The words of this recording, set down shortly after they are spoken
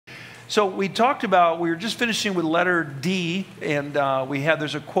So we talked about, we were just finishing with letter D, and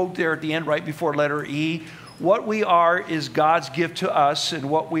there's a quote there at the end right before letter E. What we are is God's gift to us, and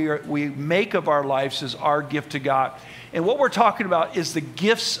what we make of our lives is our gift to God. And what we're talking about is the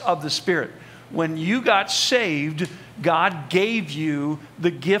gifts of the Spirit. When you got saved, God gave you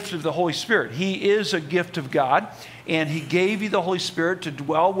the gift of the Holy Spirit. He is a gift of God, and He gave you the Holy Spirit to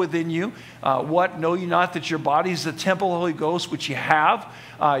dwell within you. Know you not that your body is the temple of the Holy Ghost, which you have?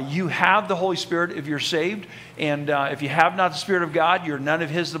 You have the Holy Spirit if you're saved. And if you have not the Spirit of God, you're none of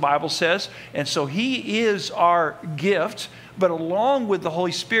His, the Bible says. And so He is our gift. But along with the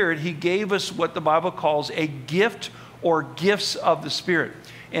Holy Spirit, He gave us what the Bible calls a gift or gifts of the Spirit.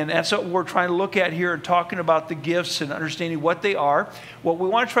 And that's what we're trying to look at here and talking about the gifts and understanding what they are. What we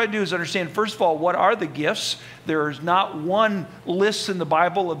want to try to do is understand, first of all, what are the gifts? There is not one list in the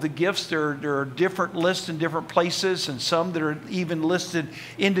Bible of the gifts. There are different lists in different places, and some that are even listed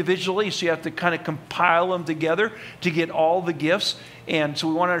individually. So you have to kind of compile them together to get all the gifts. And so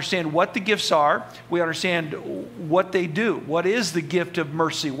we want to understand what the gifts are. We understand what they do. What is the gift of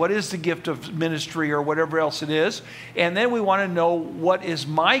mercy? What is the gift of ministry or whatever else it is? And then we want to know what is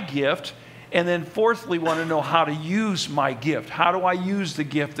my gift. And then fourthly, we want to know how to use my gift. How do I use the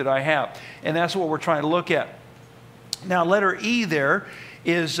gift that I have? And that's what we're trying to look at. Now, letter E there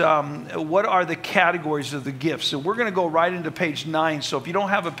is what are the categories of the gifts? So we're going to go right into page 9. So if you don't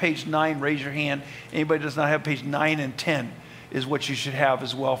have a page 9, raise your hand. Anybody does not have page 9 and 10 is what you should have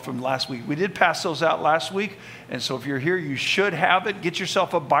as well from last week. We did pass those out last week, and so if you're here, you should have it. Get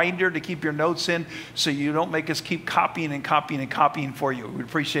yourself a binder to keep your notes in so you don't make us keep copying and copying and copying for you. We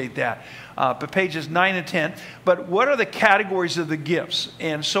appreciate that. But pages 9 and 10. But what are the categories of the gifts?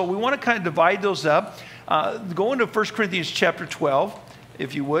 And so we want to kind of divide those up. Go into 1 Corinthians chapter 12,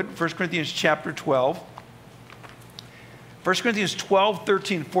 if you would. 1 Corinthians chapter 12. 1 Corinthians 12,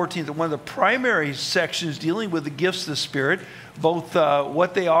 13, 14, one of the primary sections dealing with the gifts of the Spirit, both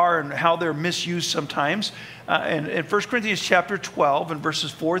what they are and how they're misused sometimes. And in 1 Corinthians chapter 12 and verses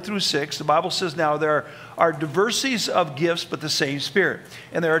 4 through 6, the Bible says, now there are diversities of gifts, but the same Spirit.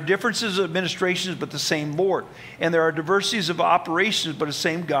 And there are differences of administrations, but the same Lord. And there are diversities of operations, but the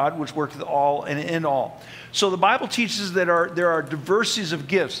same God, which worketh all and in all. So the Bible teaches that there are diversities of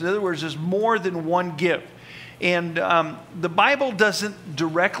gifts. In other words, there's more than one gift. And the Bible doesn't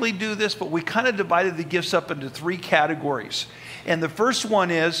directly do this, but we kind of divided the gifts up into 3 categories. And the first one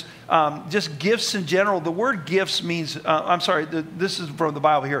is just gifts in general. The word gifts means, this is from the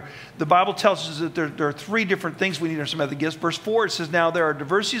Bible here. The Bible tells us that there are 3 different things we need to understand about the gifts. Verse 4, it says, now there are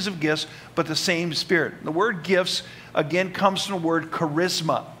diversities of gifts, but the same Spirit. The word gifts, again, comes from the word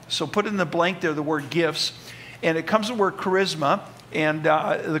charisma. So put in the blank there the word gifts. And it comes from the word charisma. And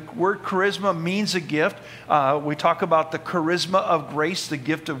the word charisma means a gift. We talk about the charisma of grace, the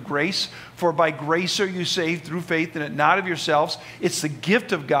gift of grace. For by grace are you saved through faith, and it not of yourselves. It's the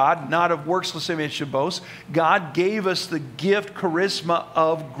gift of God, not of works, lest any man should boast. God gave us the gift, charisma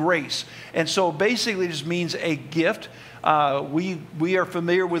of grace. And so basically it just means a gift. We are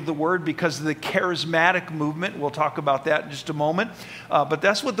familiar with the word because of the charismatic movement. We'll talk about that in just a moment. But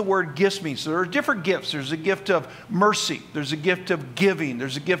that's what the word gifts means. So there are different gifts. There's a gift of mercy. There's a gift of giving.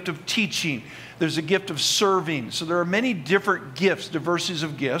 There's a gift of teaching. There's a gift of serving. So there are many different gifts, diversities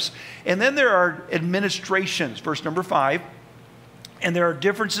of gifts. And then there are administrations, verse number 5. And there are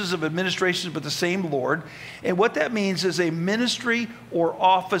differences of administrations, but the same Lord. And what that means is a ministry or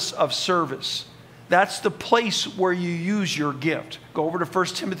office of service. That's the place where you use your gift. Go over to 1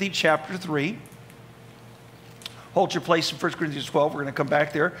 Timothy chapter 3. Hold your place in 1 Corinthians 12. We're going to come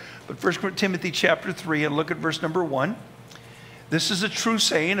back there. But 1 Timothy chapter 3 and look at verse number 1. This is a true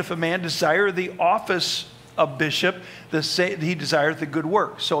saying. If a man desire the office of bishop, he desireth the good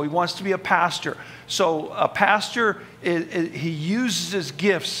work. So he wants to be a pastor. So a pastor, he uses his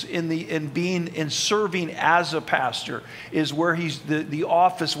gifts in serving as a pastor is where he's the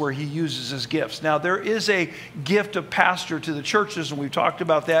office where he uses his gifts. Now there is a gift of pastor to the churches, and we've talked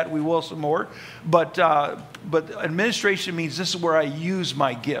about that. We will some more. But administration means this is where I use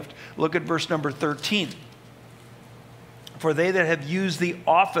my gift. Look at verse number 13. For they that have used the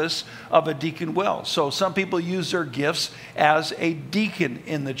office of a deacon well. So some people use their gifts as a deacon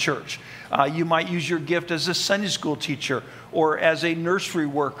in the church. You might use your gift as a Sunday school teacher or as a nursery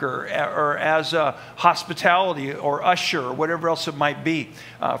worker or as a hospitality or usher or whatever else it might be.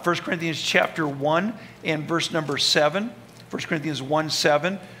 1 Corinthians chapter 1 and verse number 7. 1 Corinthians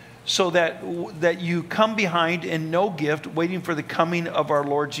 1:7. So that you come behind in no gift, waiting for the coming of our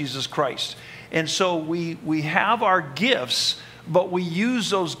Lord Jesus Christ. And so we have our gifts, but we use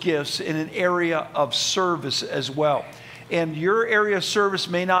those gifts in an area of service as well. And your area of service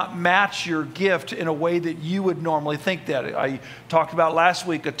may not match your gift in a way that you would normally think that. I talked about last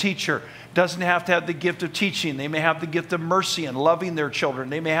week, a teacher doesn't have to have the gift of teaching. They may have the gift of mercy and loving their children.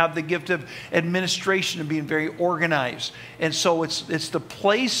 They may have the gift of administration and being very organized. And so it's the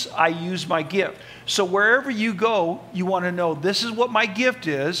place I use my gift. So wherever you go, you want to know, this is what my gift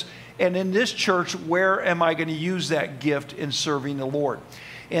is. And in this church, where am I going to use that gift in serving the Lord?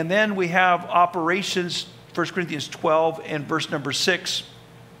 And then we have operations, 1 Corinthians 12 and verse number 6.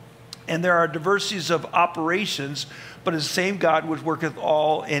 And there are diversities of operations, but it's the same God which worketh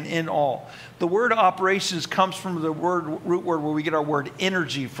all and in all. The word operations comes from the root word where we get our word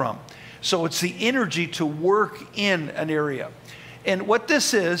energy from. So it's the energy to work in an area. And what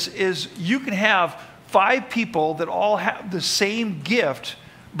this is you can have 5 people that all have the same gift,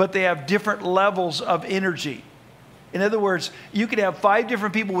 but they have different levels of energy. In other words, you could have 5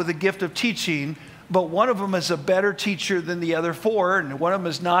 different people with the gift of teaching, but one of them is a better teacher than the other 4, and one of them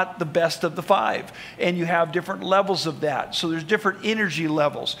is not the best of the 5. And you have different levels of that. So there's different energy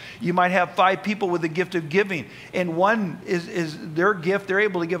levels. You might have 5 people with the gift of giving, and one is their gift, they're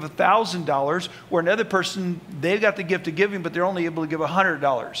able to give $1,000, where another person, they've got the gift of giving, but they're only able to give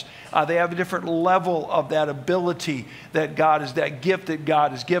 $100. They have a different level of that ability that that gift that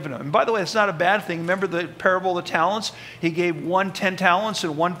God has given them. And by the way, it's not a bad thing. Remember the parable of the talents? He gave one 10 talents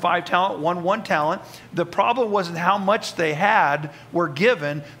and one 5 talent, one 1 talent. The problem wasn't how much they were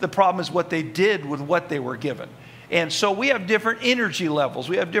given. The problem is what they did with what they were given. And so we have different energy levels.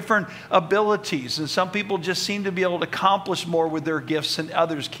 We have different abilities. And some people just seem to be able to accomplish more with their gifts than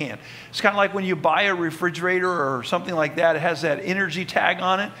others can. It's kind of like when you buy a refrigerator or something like that. It has that energy tag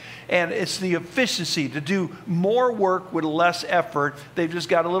on it. And it's the efficiency to do more work with less effort. They've just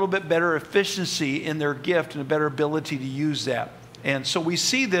got a little bit better efficiency in their gift and a better ability to use that. And so we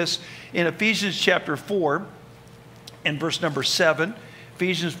see this in Ephesians chapter 4 and verse number 7.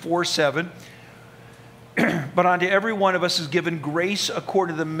 Ephesians 4:7. But unto every one of us is given grace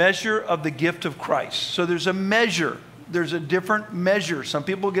according to the measure of the gift of Christ. So there's a measure. There's a different measure. Some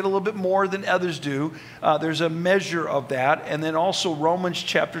people get a little bit more than others do. There's a measure of that. And then also Romans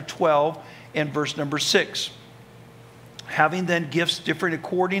chapter 12 and verse number 6. Having then gifts different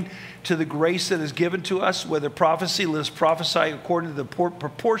according to the grace that is given to us, whether prophecy, let us prophesy according to the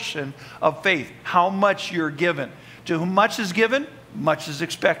proportion of faith. How much you're given. To whom much is given, much is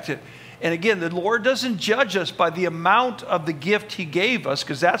expected. And again, the Lord doesn't judge us by the amount of the gift He gave us,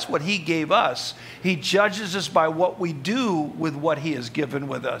 because that's what He gave us. He judges us by what we do with what He has given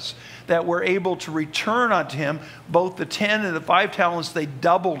with us. That we're able to return unto Him both the 10 and the 5 talents. They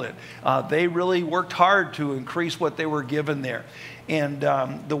doubled it. They really worked hard to increase what they were given there. And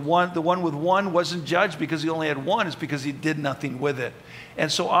the one with 1 wasn't judged because he only had 1. It's because he did nothing with it.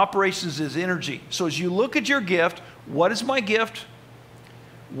 And so operations is energy. So as you look at your gift, what is my gift?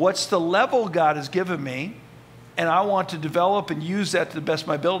 What's the level God has given me? And I want to develop and use that to the best of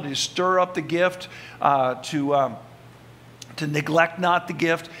my ability to stir up the gift, to neglect not the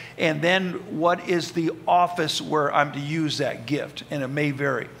gift. And then what is the office where I'm to use that gift? And it may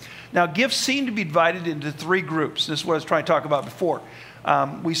vary. Now, gifts seem to be divided into 3 groups. This is what I was trying to talk about before.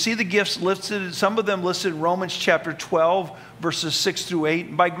 We see the gifts listed, some of them listed in Romans chapter 12, verses 6 through 8.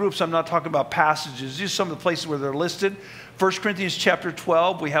 And by groups, I'm not talking about passages. These are some of the places where they're listed. 1 Corinthians chapter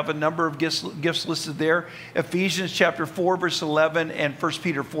 12, we have a number of gifts listed there. Ephesians chapter 4, verse 11, and 1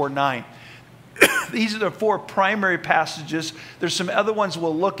 Peter 4, 9. These are the 4 primary passages. There's some other ones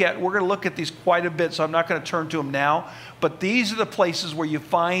we'll look at. We're going to look at these quite a bit, so I'm not going to turn to them now. But these are the places where you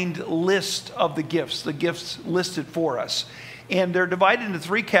find list of the gifts listed for us. And they're divided into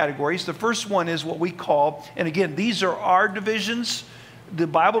 3 categories. The first one is what we call, and again, these are our divisions. The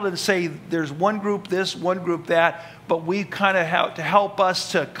Bible didn't say there's one group this, one group that, but we kind of have to help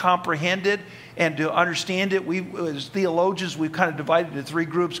us to comprehend it and to understand it. We, as theologians, we've kind of divided into 3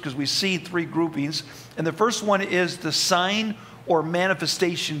 groups because we see 3 groupings. And the first one is the sign or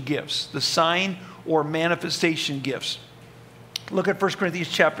manifestation gifts. The sign or manifestation gifts. Look at 1 Corinthians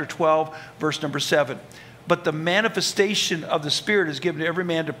chapter 12, verse number 7. But the manifestation of the Spirit is given to every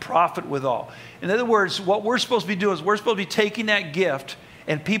man to profit withal. In other words, what we're supposed to be doing is we're supposed to be taking that gift,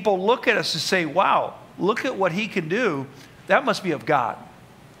 and people look at us and say, wow, look at what he can do. That must be of God.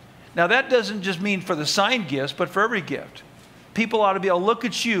 Now, that doesn't just mean for the sign gifts, but for every gift. People ought to be able to look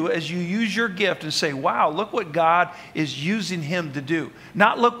at you as you use your gift and say, wow, look what God is using him to do.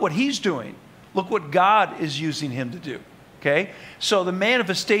 Not look what he's doing. Look what God is using him to do. Okay? So the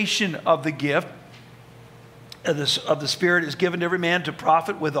manifestation of the gift of the Spirit is given to every man to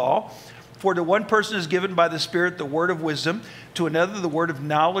profit withal. For to one person is given by the Spirit the word of wisdom, to another the word of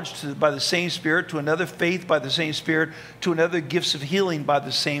knowledge by the same Spirit, to another faith by the same Spirit, to another gifts of healing by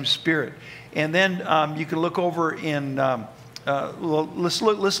the same Spirit. And then you can look over in, let's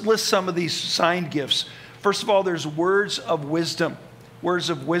list some of these signed gifts. First of all, there's words of wisdom. Words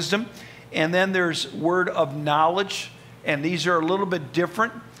of wisdom. And then there's word of knowledge. And these are a little bit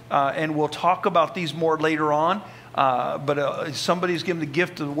different. And we'll talk about these more later on. But somebody's given the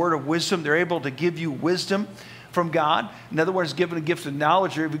gift of the word of wisdom. They're able to give you wisdom from God. Another one is given a gift of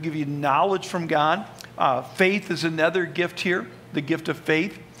knowledge. They're able to give you knowledge from God. Faith is another gift here, the gift of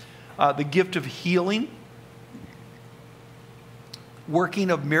faith. The gift of healing. Working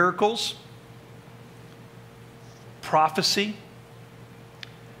of miracles. Prophecy.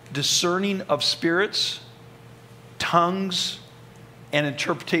 Discerning of spirits. Tongues. And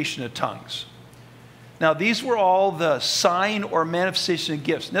interpretation of tongues. Now, these were all the sign or manifestation of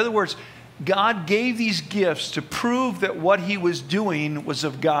gifts. In other words, God gave these gifts to prove that what he was doing was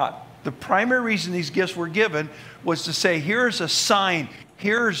of God. The primary reason these gifts were given was to say, here's a sign.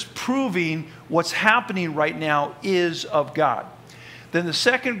 Here's proving what's happening right now is of God. Then the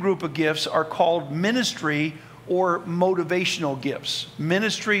second group of gifts are called ministry or motivational gifts.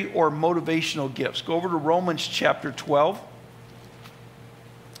 Ministry or motivational gifts. Go over to Romans chapter 12.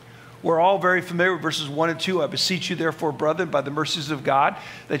 We're all very familiar with verses 1 and 2. I beseech you, therefore, brethren, by the mercies of God,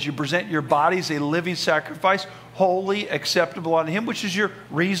 that you present your bodies a living sacrifice, holy, acceptable unto him, which is your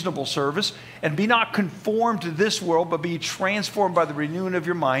reasonable service. And be not conformed to this world, but be transformed by the renewing of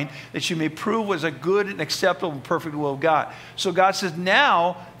your mind, that you may prove what is a good and acceptable and perfect will of God. So God says,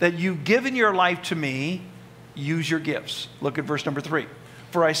 now that you've given your life to me, use your gifts. Look at verse number 3.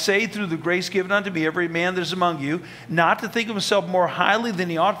 For I say, through the grace given unto me, every man that is among you, not to think of himself more highly than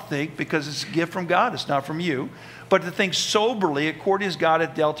he ought to think, because it's a gift from God, it's not from you, but to think soberly, according as God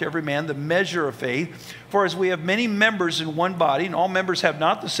hath dealt to every man the measure of faith. For as we have many members in one body, and all members have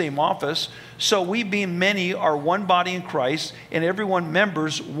not the same office, so we being many are one body in Christ, and every one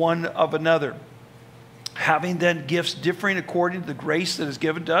members one of another. Having then gifts differing according to the grace that is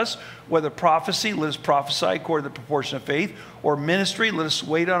given to us, whether prophecy, let us prophesy according to the proportion of faith, or ministry, let us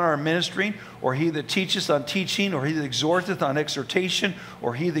wait on our ministering, or he that teacheth on teaching, or he that exhorteth on exhortation,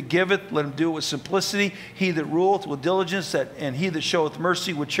 or he that giveth, let him do it with simplicity, he that ruleth with diligence, and he that showeth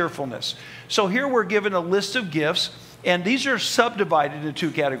mercy with cheerfulness. So here we're given a list of gifts, and these are subdivided into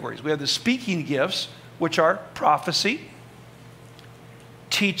two categories. We have the speaking gifts, which are prophecy,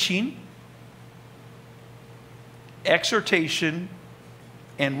 teaching, exhortation,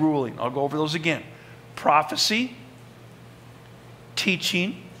 and ruling. I'll go over those again. Prophecy,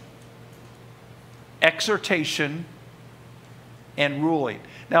 teaching, exhortation, and ruling.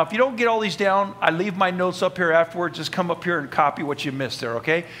 Now, if you don't get all these down, I leave my notes up here afterwards. Just come up here and copy what you missed there,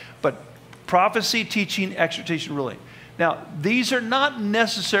 okay? But prophecy, teaching, exhortation, ruling. Now, these are not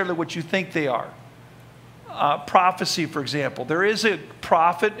necessarily what you think they are. Prophecy, for example. There is a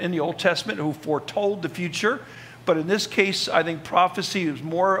prophet in the Old Testament who foretold the future. But in this case, I think prophecy is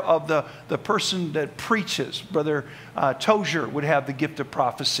more of the person that preaches. Brother Tozier would have the gift of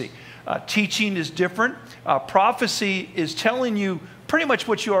prophecy. Teaching is different. Prophecy is telling you pretty much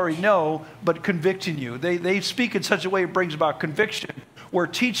what you already know, but convicting you. They speak in such a way it brings about conviction. Where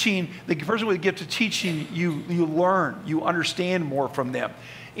teaching, the person with the gift of teaching, you learn, you understand more from them.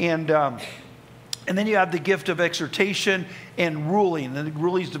 And then you have the gift of exhortation and ruling. And the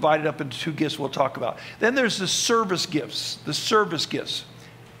ruling is divided up into two gifts we'll talk about. Then there's the service gifts. The service gifts.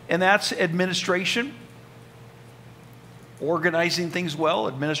 And that's administration. Organizing things well.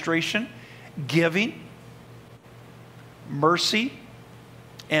 Administration. Giving. Mercy.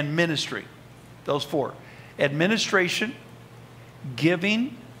 And ministry. Those four. Administration.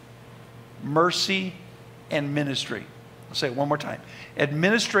 Giving. Mercy. And ministry. I'll say it one more time.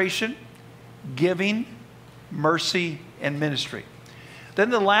 Administration. Giving, mercy, and ministry. Then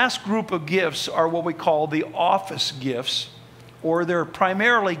the last group of gifts are what we call the office gifts, or they're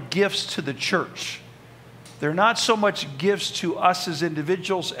primarily gifts to the church. They're not so much gifts to us as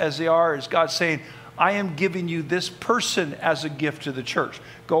individuals as they are as God saying, I am giving you this person as a gift to the church.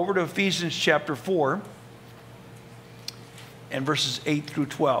 Go over to Ephesians chapter 4 and verses 8 through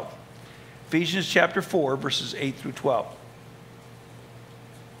 12. Ephesians chapter 4, verses 8 through 12.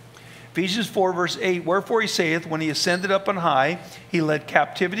 Ephesians 4, verse 8, wherefore he saith, when he ascended up on high, he led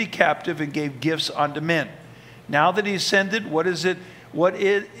captivity captive and gave gifts unto men. Now that he ascended, what is it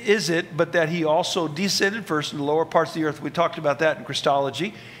but that he also descended first in the lower parts of the earth? We talked about that in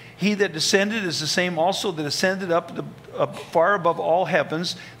Christology. He that descended is the same also that ascended up far above all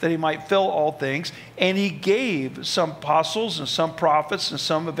heavens, that he might fill all things. And he gave some apostles and some prophets and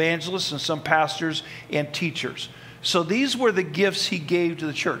some evangelists and some pastors and teachers. So these were the gifts he gave to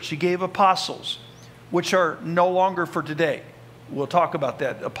the church. He gave apostles, which are no longer for today. We'll talk about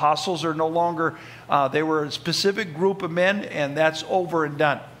that. Apostles are no longer, they were a specific group of men, and that's over and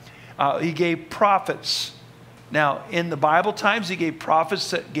done. He gave prophets. Now, in the Bible times, he gave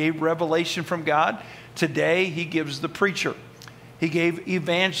prophets that gave revelation from God. Today, he gives the preacher. He gave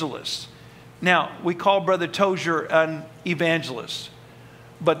evangelists. Now, we call Brother Tozier an evangelist,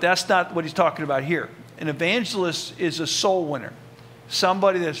 but that's not what he's talking about here. An evangelist is a soul winner,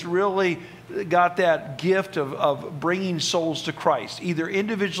 somebody that's really got that gift of bringing souls to Christ, either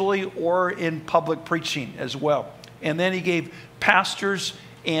individually or in public preaching as well. And then he gave pastors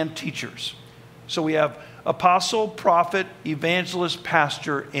and teachers. So we have apostle, prophet, evangelist,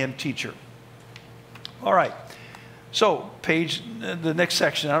 pastor, and teacher. All right. So the next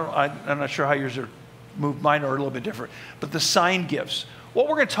section, I'm not sure how yours are moved. Mine are a little bit different. But the sign gifts. What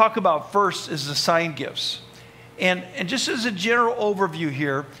we're going to talk about first is the sign gifts. And just as a general overview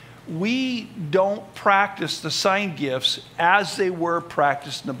here, we don't practice the sign gifts as they were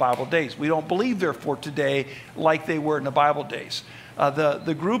practiced in the Bible days. We don't believe, therefore, today like they were in the Bible days.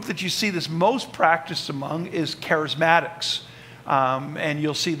 The group that you see this most practiced among is charismatics, and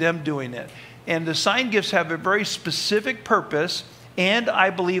you'll see them doing it. And the sign gifts have a very specific purpose, and I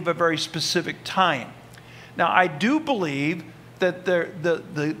believe a very specific time. Now, I do believe that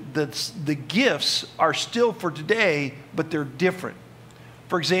the gifts are still for today, but they're different.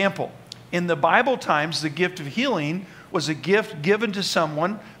 For example, in the Bible times, the gift of healing was a gift given to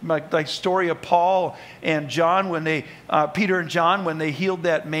someone, like the story of Paul and John when Peter and John, when they healed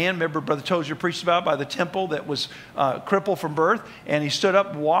that man, remember Brother Tozier preached about, by the temple that was crippled from birth, and he stood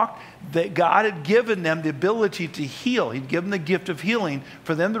up and walked. That God had given them the ability to heal. He'd given the gift of healing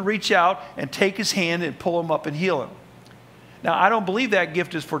for them to reach out and take his hand and pull him up and heal him. Now, I don't believe that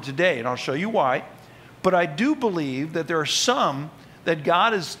gift is for today, and I'll show you why. But I do believe that there are some that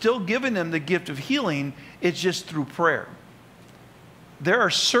God is still giving them the gift of healing. It's just through prayer. There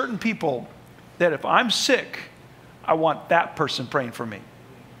are certain people that if I'm sick, I want that person praying for me,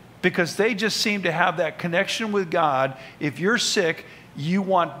 because they just seem to have that connection with God. If you're sick, you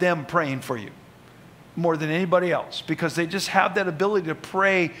want them praying for you more than anybody else, because they just have that ability to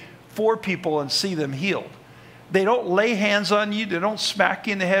pray for people and see them healed. They don't lay hands on you. They don't smack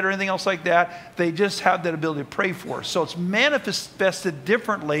you in the head or anything else like that. They just have that ability to pray for us. So it's manifested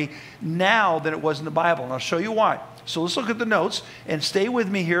differently now than it was in the Bible. And I'll show you why. So let's look at the notes and stay with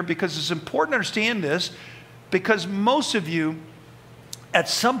me here, because it's important to understand this, because most of you at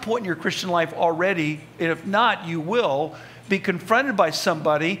some point in your Christian life already, and if not, you will be confronted by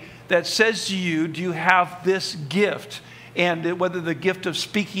somebody that says to you, do you have this gift? And whether the gift of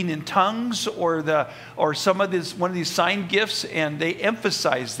speaking in tongues or one of these sign gifts, and they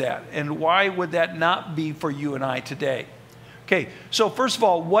emphasize that. And why would that not be for you and I today? Okay, so first of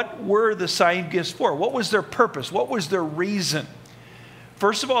all, what were the sign gifts for? What was their purpose? What was their reason?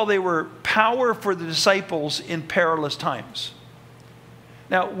 First of all, they were power for the disciples in perilous times.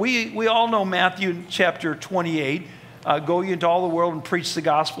 Now, we all know Matthew chapter 28, go ye into all the world and preach the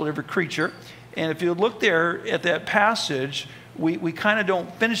gospel to every creature. And if you look there at that passage, we kind of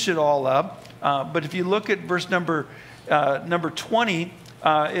don't finish it all up. But if you look at verse number 20,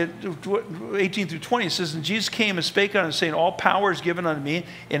 18 through 20, it says, and Jesus came and spake unto them, saying, all power is given unto me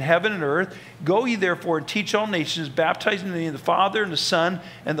in heaven and earth. Go ye therefore and teach all nations, baptizing in the name of the Father and the Son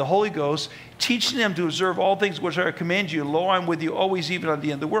and the Holy Ghost, teaching them to observe all things which I command you. Lo, I'm with you always, even unto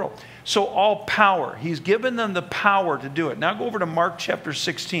the end of the world. So all power. He's given them the power to do it. Now go over to Mark chapter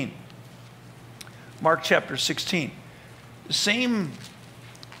 16. Mark chapter 16.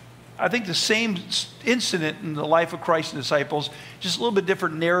 I think the same incident in the life of Christ and disciples, just a little bit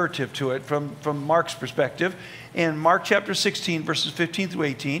different narrative to it from Mark's perspective. In Mark chapter 16, verses 15 through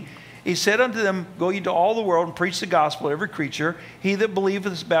 18, he said unto them, go ye to all the world and preach the gospel to every creature. He that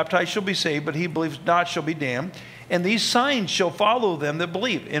believeth is baptized shall be saved, but he that believeth not shall be damned. And these signs shall follow them that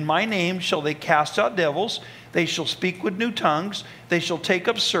believe. In my name shall they cast out devils. They shall speak with new tongues. They shall take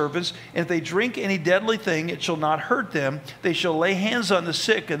up serpents. And if they drink any deadly thing, it shall not hurt them. They shall lay hands on the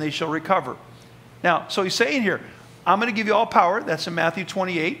sick, and they shall recover. Now, so he's saying here, I'm going to give you all power. That's in Matthew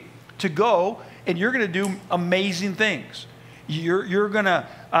 28. To go, and you're going to do amazing things. You're going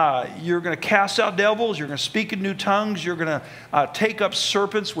to cast out devils. You're going to speak in new tongues. You're going to take up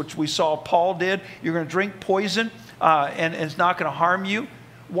serpents, which we saw Paul did. You're going to drink poison, and it's not going to harm you.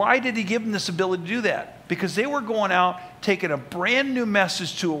 Why did he give them this ability to do that? Because they were going out taking a brand new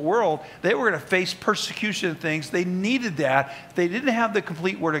message to a world. They were going to face persecution and things. They needed that. They didn't have the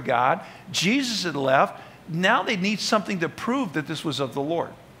complete Word of God. Jesus had left. Now they need something to prove that this was of the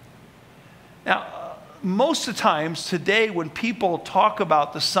Lord. Now, most of the times today when people talk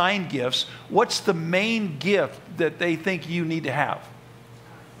about the sign gifts, what's the main gift that they think you need to have?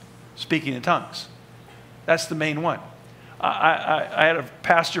 Speaking in tongues. That's the main one. I had a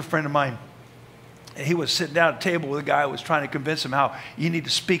pastor friend of mine. He was sitting down at a table with a guy who was trying to convince him how you need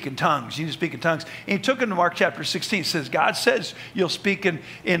to speak in tongues. You need to speak in tongues. And he took him to Mark chapter 16. It says, God says you'll speak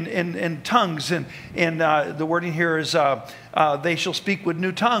in tongues. And the wording here is, they shall speak with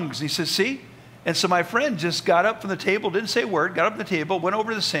new tongues. And he says, see? And so my friend just got up from the table, didn't say a word, got up from the table, went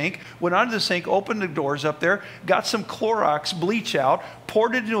over to the sink, went onto the sink, opened the doors up there, got some Clorox bleach out,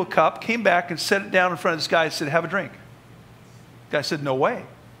 poured it into a cup, came back and set it down in front of this guy and said, have a drink. The guy said, no way.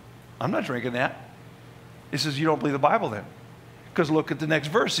 I'm not drinking that. He says, you don't believe the Bible then? Because look at the next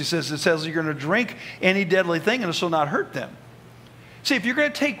verse. He says, it says you're going to drink any deadly thing and it shall not hurt them. See, if you're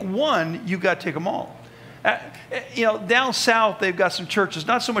going to take one, you've got to take them all. Down south, they've got some churches,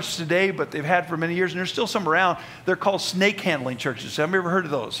 not so much today, but they've had for many years, and there's still some around. They're called snake handling churches. Have you ever heard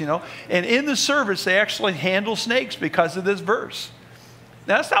of those? And in the service, they actually handle snakes because of this verse.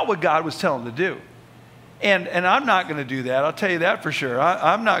 Now, that's not what God was telling them to do. And I'm not going to do that. I'll tell you that for sure.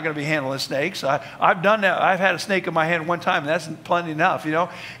 I'm not going to be handling snakes. I've done that. I've had a snake in my hand one time, and that's plenty enough,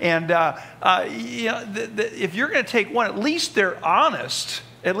 And, if you're going to take one, at least they're honest.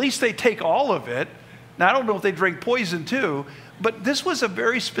 At least they take all of it. Now, I don't know if they drink poison too, but this was a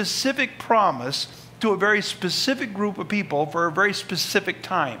very specific promise to a very specific group of people for a very specific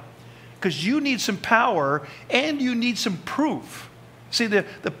time. Because you need some power and you need some proof. See, the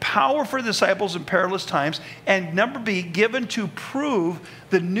power for the disciples in perilous times, and number B, given to prove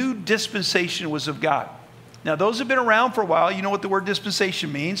the new dispensation was of God. Now, those who have been around for a while, you know what the word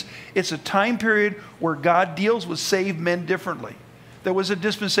dispensation means. It's a time period where God deals with saved men differently. There was a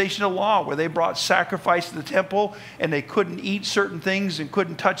dispensation of law where they brought sacrifice to the temple and they couldn't eat certain things and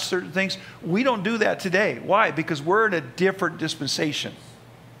couldn't touch certain things. We don't do that today. Why? Because we're in a different dispensation.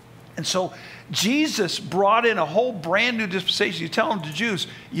 And so Jesus brought in a whole brand new dispensation. You tell them to Jews,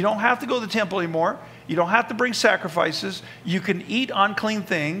 you don't have to go to the temple anymore. You don't have to bring sacrifices. You can eat unclean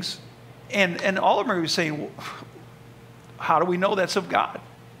things. And all of them are saying, well, how do we know that's of God?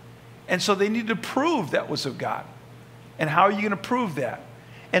 And so they need to prove that was of God. And how are you going to prove that?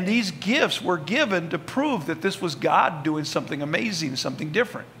 And these gifts were given to prove that this was God doing something amazing, something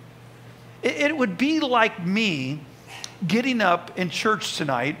different. It would be like me getting up in church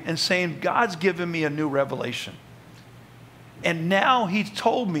tonight and saying, God's given me a new revelation. And now he's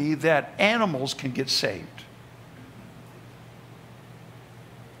told me that animals can get saved.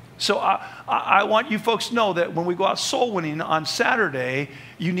 So I want you folks to know that when we go out soul winning on Saturday,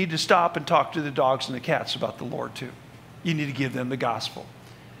 you need to stop and talk to the dogs and the cats about the Lord too. You need to give them the gospel.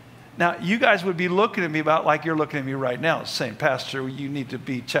 Now, you guys would be looking at me about like you're looking at me right now, saying, Pastor, you need to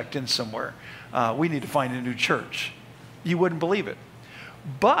be checked in somewhere. We need to find a new church. You wouldn't believe it.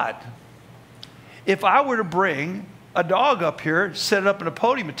 But if I were to bring a dog up here, set it up in a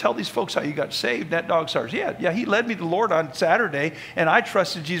podium and tell these folks how you got saved, that dog starts, yeah, he led me to the Lord on Saturday, and I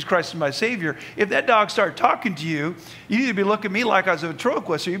trusted Jesus Christ as my Savior. If that dog started talking to you, you need to be looking at me like I was a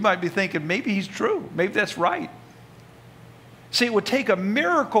ventriloquist, or you might be thinking, maybe he's true. Maybe that's right. See, it would take a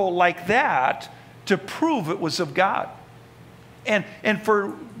miracle like that to prove it was of God. And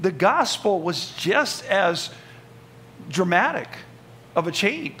for the gospel was just as dramatic of a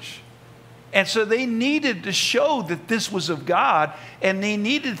change. And so they needed to show that this was of God, and they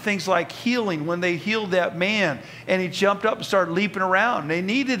needed things like healing when they healed that man and he jumped up and started leaping around. They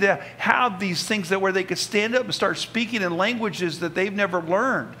needed to have these things that where they could stand up and start speaking in languages that they've never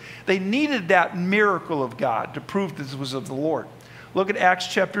learned. They needed that miracle of God to prove this was of the Lord. Look at Acts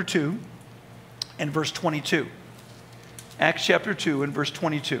chapter 2 and verse 22. Acts chapter 2 and verse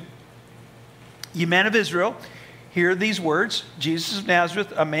 22. Ye men of Israel, hear these words, Jesus of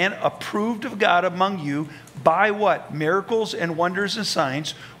Nazareth, a man approved of God among you by what? Miracles and wonders and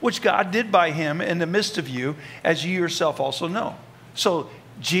signs, which God did by him in the midst of you, as you yourself also know. So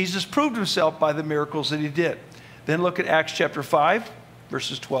Jesus proved himself by the miracles that he did. Then look at Acts chapter 5,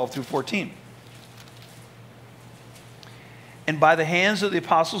 verses 12 through 14. And by the hands of the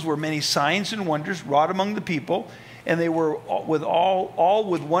apostles were many signs and wonders wrought among the people, and they were with all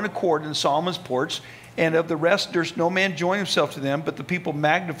with one accord in Solomon's porch. And of the rest, there's no man joined himself to them, but the people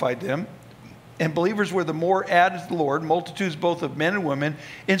magnified them. And believers were the more added to the Lord, multitudes both of men and women,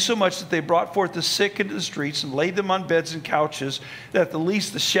 insomuch that they brought forth the sick into the streets and laid them on beds and couches, that at the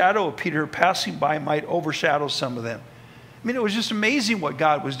least the shadow of Peter passing by might overshadow some of them. I mean, it was just amazing what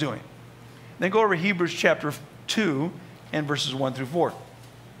God was doing. Then go over to Hebrews chapter 2 and verses 1 through 4.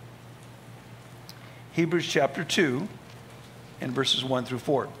 Hebrews chapter 2 and verses 1 through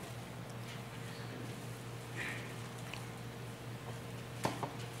 4.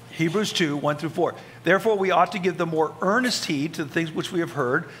 Hebrews 2, 1 through 4. Therefore, we ought to give the more earnest heed to the things which we have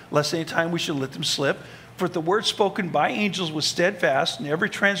heard, lest any time we should let them slip. For if the word spoken by angels was steadfast, and every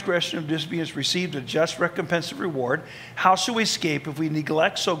transgression of disobedience received a just recompense of reward, how shall we escape if we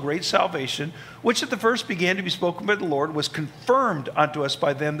neglect so great salvation, which at the first began to be spoken by the Lord, was confirmed unto us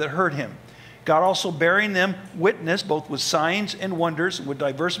by them that heard him? God also bearing them witness, both with signs and wonders, and with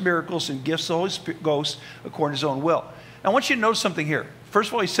diverse miracles and gifts of the Holy Ghost, according to his own will. Now, I want you to notice something here. First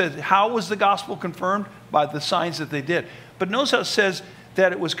of all, he said, how was the gospel confirmed? By the signs that they did. But notice how it says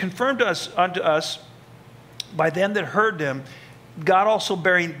that it was confirmed unto us by them that heard them, God also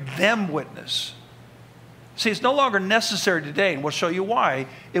bearing them witness. See, it's no longer necessary today, and we'll show you why.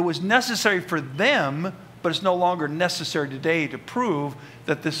 It was necessary for them, but it's no longer necessary today to prove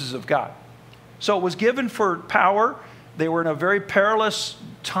that this is of God. So it was given for power. They were in a very perilous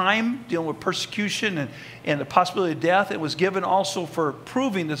time, dealing with persecution and the possibility of death. It was given also for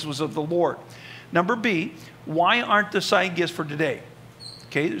proving this was of the Lord. Number B, why aren't the sign gifts for today?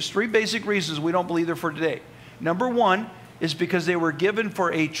 Okay, there's three basic reasons we don't believe they're for today. Number one is because they were given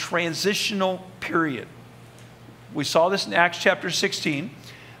for a transitional period. We saw this in Acts chapter 16.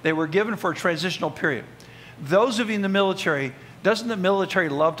 They were given for a transitional period. Those of you in the military, doesn't the military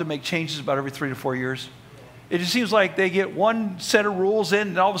love to make changes about every 3 to 4 years? It just seems like they get one set of rules in,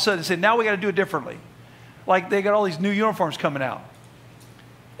 and all of a sudden they say, now we got to do it differently. Like they got all these new uniforms coming out.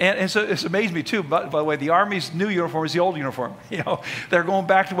 And so it's amazed me too, by the way, the Army's new uniform is the old uniform. You know, they're going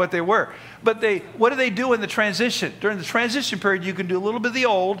back to what they were. But what do they do in the transition? During the transition period, you can do a little bit of the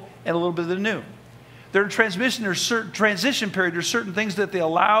old and a little bit of the new. During transition period, there's certain things that they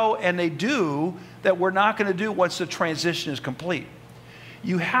allow and they do that we're not going to do once the transition is complete.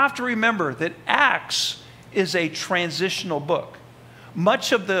 You have to remember that Acts is a transitional book.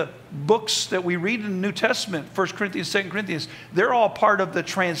 Much of the books that we read in the New Testament, 1 Corinthians, 2 Corinthians, they're all part of the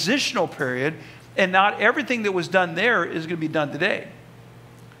transitional period, and not everything that was done there is going to be done today.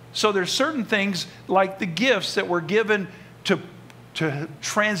 So there's certain things like the gifts that were given to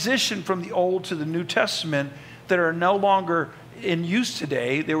transition from the Old to the New Testament that are no longer in use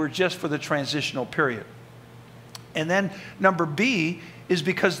today. They were just for the transitional period. And then number B is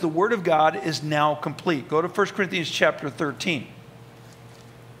because the Word of God is now complete. Go to 1 Corinthians chapter 13.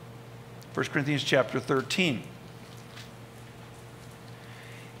 1 Corinthians chapter 13.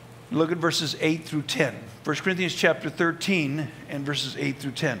 Look at verses 8 through 10. 1 Corinthians chapter 13 and verses 8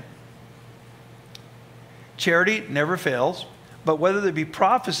 through 10. Charity never fails, but whether there be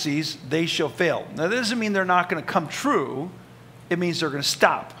prophecies, they shall fail. Now, that doesn't mean they're not going to come true. It means they're going to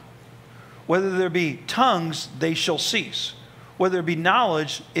stop. Whether there be tongues, they shall cease. Whether there be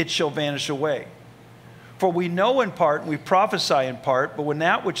knowledge, it shall vanish away. For we know in part, and we prophesy in part, but when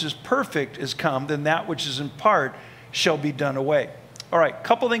that which is perfect is come, then that which is in part shall be done away. All right, a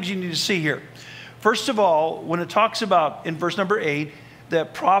couple things you need to see here. First of all, when it talks about, in verse number 8,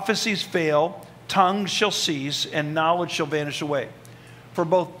 that prophecies fail, tongues shall cease, and knowledge shall vanish away. For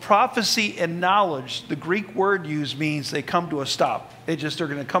both prophecy and knowledge, the Greek word used means they come to a stop. They're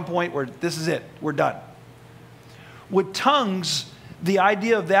going to come to a point where this is it, we're done. With tongues, the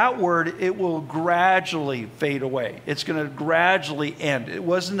idea of that word, it will gradually fade away. It's going to gradually end. It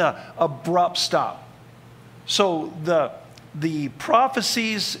wasn't an abrupt stop. So the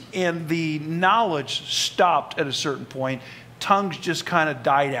prophecies and the knowledge stopped at a certain point. Tongues just kind of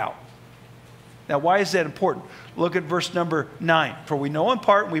died out. Now, why is that important? Look at verse number 9. For we know in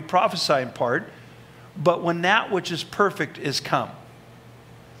part and we prophesy in part, but when that which is perfect is come.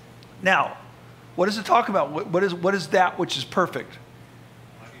 Now, what does it talk about? What is that which is perfect?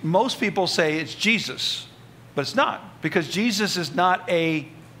 Most people say it's Jesus, but it's not, because Jesus is not a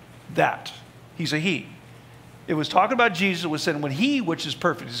that. He's a he. It was talking about Jesus. It was saying when he, which is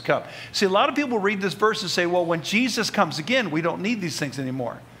perfect, is come. See, a lot of people read this verse and say, well, when Jesus comes again, we don't need these things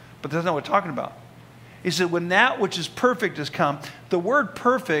anymore. But that's not what we're talking about. He said, when that which is perfect has come, the word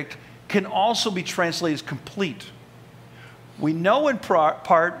perfect can also be translated as complete. We know in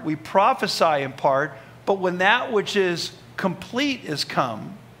part, we prophesy in part, but when that which is complete is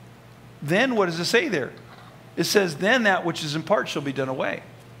come, then what does it say there? It says, then that which is in part shall be done away.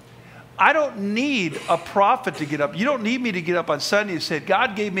 I don't need a prophet to get up. You don't need me to get up on Sunday and say,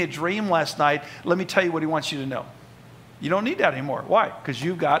 God gave me a dream last night. Let me tell you what he wants you to know. You don't need that anymore. Why? Because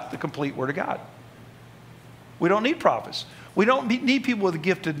you've got the complete Word of God. We don't need prophets. We don't need people with a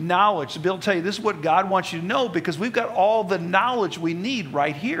gift of knowledge to be able to tell you this is what God wants you to know, because we've got all the knowledge we need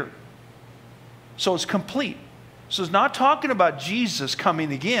right here. So it's complete. So it's not talking about Jesus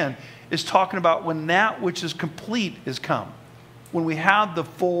coming again. It's talking about when that which is complete is come, when we have the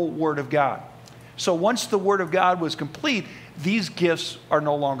full Word of God. So once the Word of God was complete, these gifts are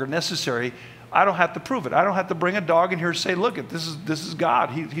no longer necessary. I don't have to prove it. I don't have to bring a dog in here and say, look, this is God.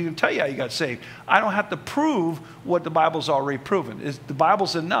 He can tell you how you got saved. I don't have to prove what the Bible's already proven. The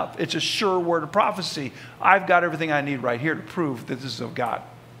Bible's enough. It's a sure word of prophecy. I've got everything I need right here to prove that this is of God.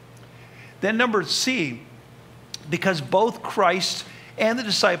 Then number C, because both Christ and the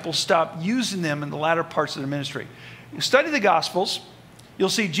disciples stopped using them in the latter parts of their ministry. You study the Gospels, you'll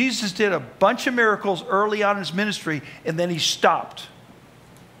see Jesus did a bunch of miracles early on in his ministry, and then he stopped.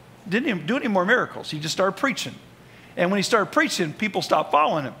 Didn't even do any more miracles. He just started preaching. And when he started preaching, people stopped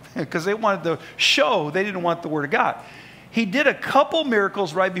following him because they wanted the show. They didn't want the Word of God. He did a couple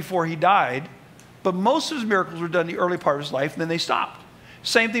miracles right before he died, but most of his miracles were done in the early part of his life, and then they stopped.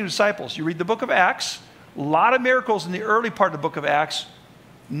 Same thing with disciples. You read the book of Acts, a lot of miracles in the early part of the book of Acts,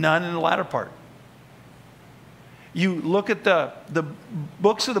 none in the latter part. You look at the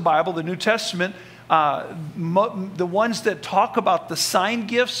books of the Bible, the New Testament, the ones that talk about the sign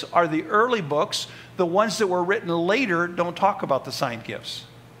gifts are the early books. The ones that were written later don't talk about the sign gifts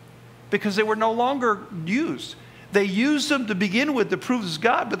because they were no longer used. They used them to begin with to prove this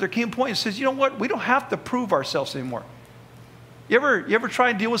God, but there came a point that says, you know what? We don't have to prove ourselves anymore. You ever try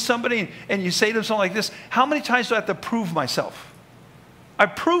and deal with somebody and you say to them something like this, how many times do I have to prove myself? I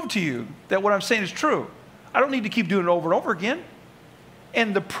proved to you that what I'm saying is true. I don't need to keep doing it over and over again.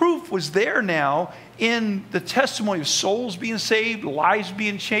 And the proof was there now in the testimony of souls being saved, lives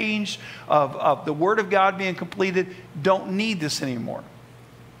being changed, of the Word of God being completed. Don't need this anymore.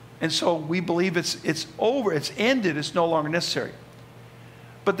 And so we believe it's over, it's ended, it's no longer necessary.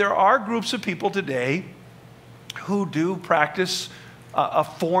 But there are groups of people today who do practice a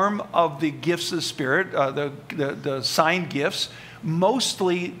form of the gifts of the Spirit, the sign gifts,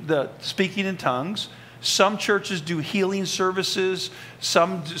 mostly the speaking in tongues. Some churches do healing services.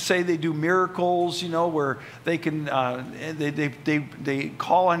 Some say they do miracles, where they can they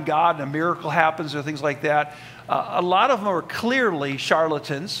call on God and a miracle happens or things like that. A lot of them are clearly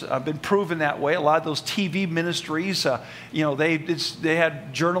charlatans. Been proven that way. A lot of those TV ministries, they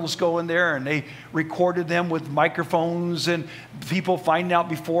had journalists go in there and they recorded them with microphones and people finding out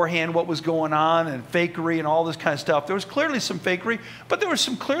beforehand what was going on and fakery and all this kind of stuff. There was clearly some fakery, but there were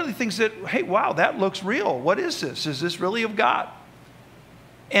some clearly things that, hey, wow, that looks real. What is this? Is this really of God?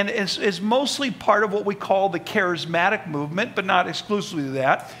 And it's mostly part of what we call the charismatic movement, but not exclusively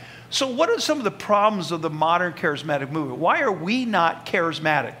that. So what are some of the problems of the modern charismatic movement? Why are we not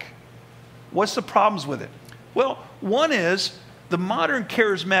charismatic? What's the problems with it? Well, one is the modern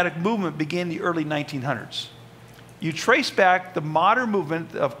charismatic movement began in the early 1900s. You trace back the modern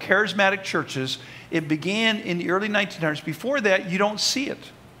movement of charismatic churches, it began in the early 1900s. Before that, you don't see it.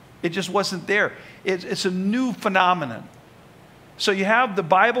 It just wasn't there. It's a new phenomenon. So you have the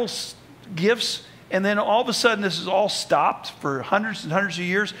Bible's gifts, and then all of a sudden this is all stopped for hundreds and hundreds of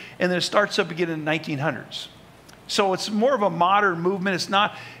years, and then it starts up again in the 1900s. So it's more of a modern movement. It's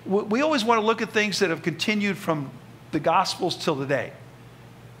not, we always want to look at things that have continued from the Gospels till today.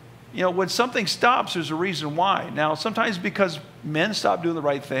 When something stops, there's a reason why. Now, sometimes because men stop doing the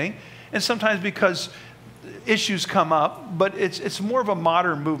right thing, and sometimes because issues come up, but it's more of a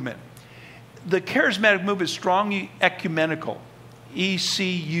modern movement. The charismatic movement is strongly ecumenical.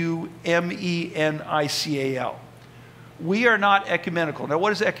 E-C-U-M-E-N-I-C-A-L. We are not ecumenical. Now,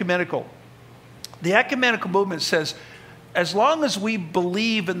 what is ecumenical? The ecumenical movement says, as long as we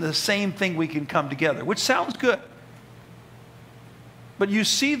believe in the same thing, we can come together, which sounds good. But you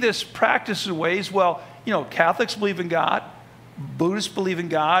see this practice in ways, Catholics believe in God, Buddhists believe in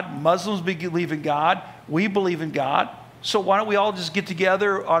God, Muslims believe in God, we believe in God. So why don't we all just get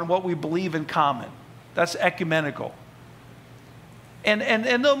together on what we believe in common? That's ecumenical. And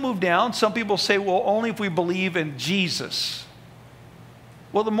they'll move down. Some people say, well, only if we believe in Jesus.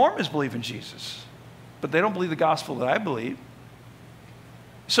 Well, the Mormons believe in Jesus, but they don't believe the gospel that I believe.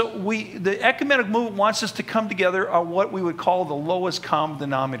 So the ecumenical movement wants us to come together on what we would call the lowest common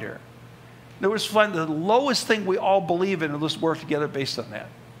denominator. In other words, find the lowest thing we all believe in and let's work together based on that.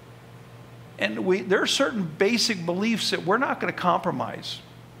 And there are certain basic beliefs that we're not going to compromise.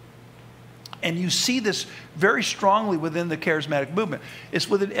 And you see this very strongly within the charismatic movement. It's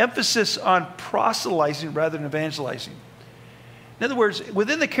with an emphasis on proselytizing rather than evangelizing. In other words,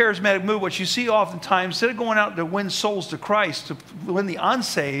 within the charismatic movement, what you see oftentimes, instead of going out to win souls to Christ, to win the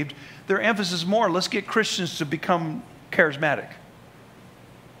unsaved, their emphasis is more, let's get Christians to become charismatic.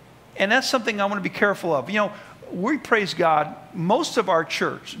 And that's something I want to be careful of. You know, we praise God, most of our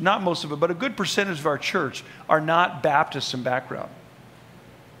church, not most of it, but a good percentage of our church are not Baptists in background.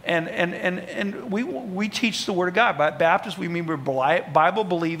 And we teach the Word of God. By Baptists, we mean we're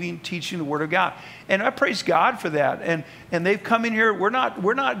Bible-believing, teaching the Word of God. And I praise God for that. And they've come in here. We're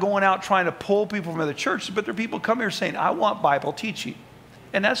not going out trying to pull people from other churches, but there are people come here saying, I want Bible teaching.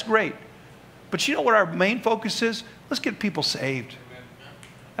 And that's great. But you know what our main focus is? Let's get people saved.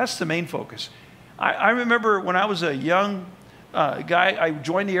 That's the main focus. I remember when I was a young guy, I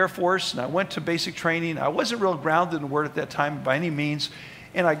joined the Air Force, and I went to basic training. I wasn't real grounded in the Word at that time by any means.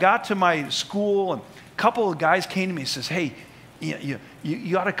 And I got to my school, and a couple of guys came to me and says, hey,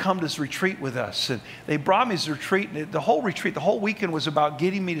 you ought to come to this retreat with us. And they brought me to this retreat, and the whole weekend was about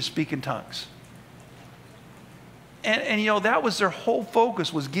getting me to speak in tongues. And you know, that was their whole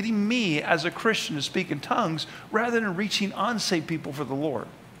focus, was getting me as a Christian to speak in tongues rather than reaching unsaved people for the Lord.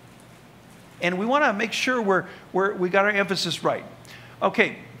 And we want to make sure we got our emphasis right.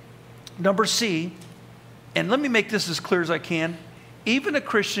 Okay, number C, and let me make this as clear as I can. Even a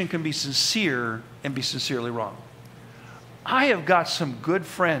Christian can be sincere and be sincerely wrong. I have got some good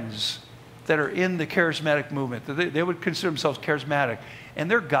friends that are in the charismatic movement. They would consider themselves charismatic. And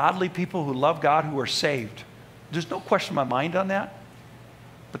they're godly people who love God, who are saved. There's no question in my mind on that.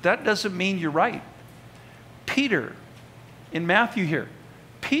 But that doesn't mean you're right. Peter, in Matthew here,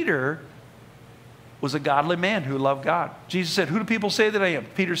 Peter was a godly man who loved God. Jesus said, who do people say that I am?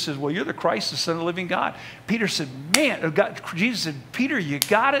 Peter says, well, you're the Christ, the Son of the living God. Peter said, Jesus said, Peter, you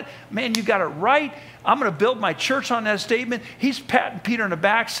got it. Man, you got it right. I'm going to build my church on that statement. He's patting Peter in the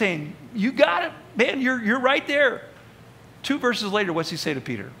back saying, you got it. Man, you're right there. 2 verses later, what's he say to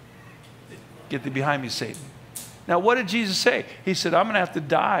Peter? Get thee behind me, Satan. Now, what did Jesus say? He said, I'm going to have to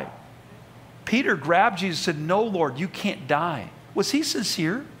die. Peter grabbed Jesus and said, no, Lord, you can't die. Was he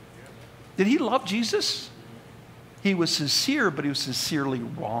sincere? Did he love Jesus? He was sincere, but he was sincerely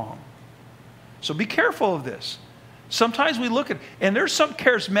wrong. So be careful of this. Sometimes we look at, and there's some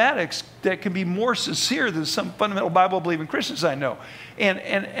charismatics that can be more sincere than some fundamental Bible-believing Christians I know.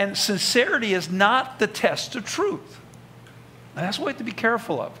 And sincerity is not the test of truth. And that's what we have to be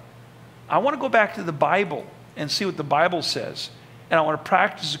careful of. I want to go back to the Bible and see what the Bible says. And I want to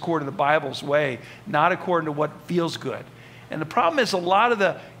practice according to the Bible's way, not according to what feels good. And the problem is a lot of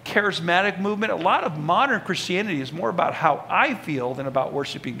the charismatic movement, a lot of modern Christianity is more about how I feel than about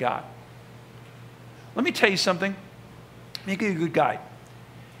worshiping God. Let me tell you something. Let me give you a good guide.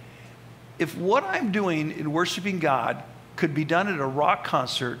 If what I'm doing in worshiping God could be done at a rock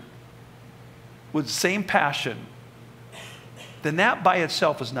concert with the same passion, then that by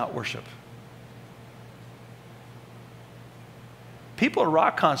itself is not worship. People at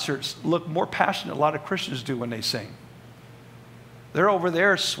rock concerts look more passionate than a lot of Christians do when they sing. They're over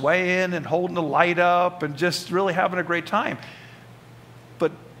there swaying and holding the light up and just really having a great time.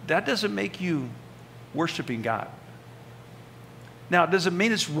 But that doesn't make you worshiping God. Now, does it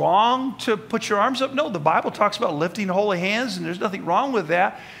mean it's wrong to put your arms up? No, the Bible talks about lifting holy hands, and there's nothing wrong with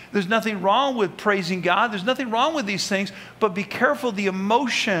that. There's nothing wrong with praising God. There's nothing wrong with these things. But be careful, the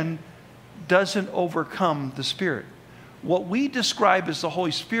emotion doesn't overcome the Spirit. What we describe as the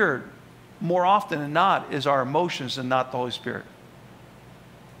Holy Spirit, more often than not, is our emotions and not the Holy Spirit.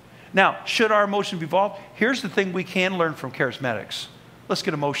 Now, should our emotion be involved? Here's the thing we can learn from charismatics. Let's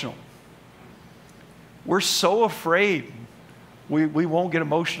get emotional. We're so afraid we won't get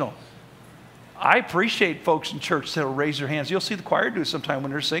emotional. I appreciate folks in church that will raise their hands. You'll see the choir do it sometime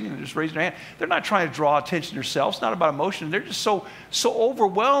when they're singing. They just raise their hand. They're not trying to draw attention to themselves. It's not about emotion. They're just so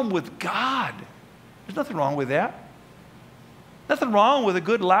overwhelmed with God. There's nothing wrong with that. Nothing wrong with a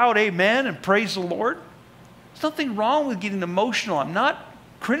good loud amen and praise the Lord. There's nothing wrong with getting emotional. I'm not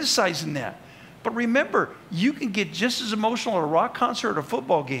criticizing that. But remember, you can get just as emotional at a rock concert or a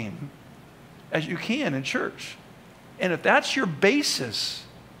football game as you can in church. And if that's your basis,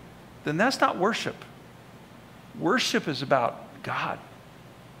 then that's not worship. Worship is about God.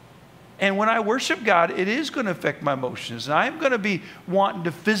 And when I worship God, it is going to affect my emotions. And I'm going to be wanting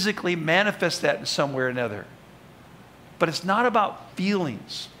to physically manifest that in some way or another. But it's not about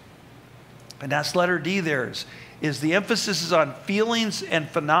feelings. And that's letter D there is the emphasis is on feelings and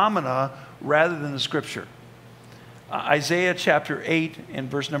phenomena rather than the Scripture. Isaiah chapter 8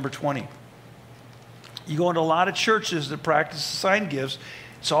 and verse number 20. You go into a lot of churches that practice the sign gifts.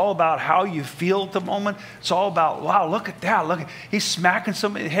 It's all about how you feel at the moment. It's all about, wow, look at that. Look, he's smacking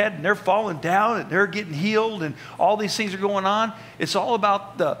somebody in the head and they're falling down and they're getting healed and all these things are going on. It's all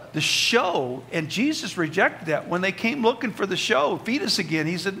about the show. And Jesus rejected that. When they came looking for the show, feed us again,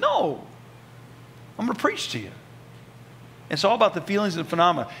 he said, no, I'm going to preach to you. It's all about the feelings and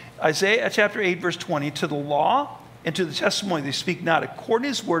phenomena. Isaiah chapter 8, verse 20, to the law and to the testimony they speak not according to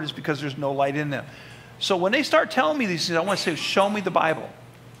his word is because there's no light in them. So when they start telling me these things, I want to say, show me the Bible.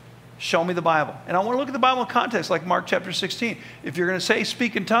 Show me the Bible. And I want to look at the Bible in context, like Mark chapter 16. If you're going to say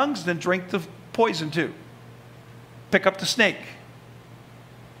speak in tongues, then drink the poison too. Pick up the snake.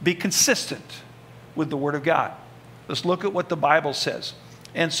 Be consistent with the Word of God. Let's look at what the Bible says.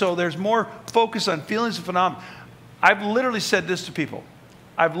 And so there's more focus on feelings and phenomena. I've literally said this to people.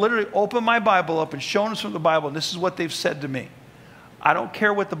 I've literally opened my Bible up and shown them from the Bible, and this is what they've said to me. I don't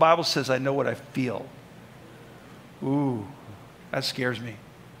care what the Bible says, I know what I feel. Ooh, that scares me.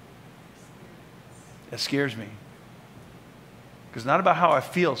 That scares me. Because it's not about how I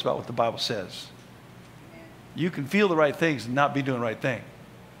feel, it's about what the Bible says. You can feel the right things and not be doing the right thing.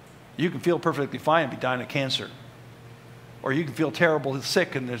 You can feel perfectly fine and be dying of cancer. Or you can feel terrible and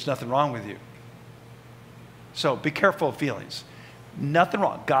sick and there's nothing wrong with you. So be careful of feelings. Nothing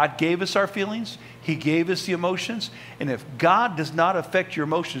wrong. God gave us our feelings. He gave us the emotions. And if God does not affect your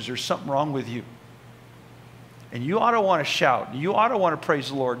emotions, there's something wrong with you. And you ought to want to shout. You ought to want to praise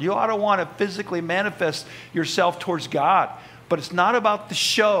the Lord. You ought to want to physically manifest yourself towards God. But it's not about the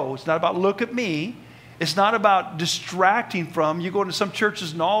show. It's not about look at me. It's not about distracting from. You go into some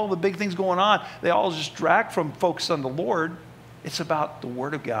churches and all the big things going on, they all distract from focus on the Lord. It's about the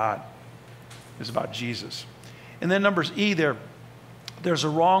Word of God. It's about Jesus. And then numbers E there. There's a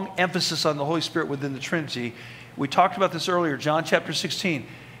wrong emphasis on the Holy Spirit within the Trinity. We talked about this earlier, John chapter 16.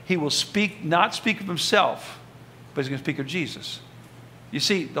 He will not speak of himself, but he's going to speak of Jesus. You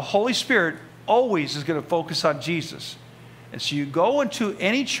see, the Holy Spirit always is going to focus on Jesus. And so you go into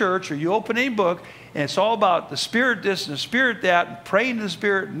any church or you open any book, and it's all about the Spirit this and the Spirit that, and praying to the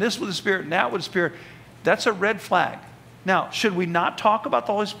Spirit, and this with the Spirit, and that with the Spirit. That's a red flag. Now, should we not talk about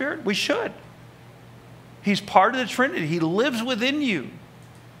the Holy Spirit? We should. He's part of the Trinity. He lives within you.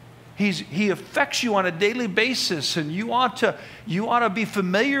 He affects you on a daily basis, and you ought to be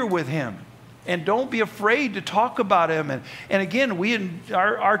familiar with him. And don't be afraid to talk about him. And again, we in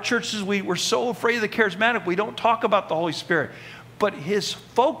our churches, we're so afraid of the charismatic, we don't talk about the Holy Spirit. But his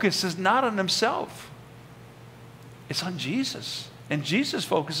focus is not on himself. It's on Jesus. And Jesus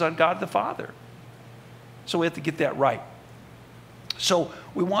focuses on God the Father. So we have to get that right. So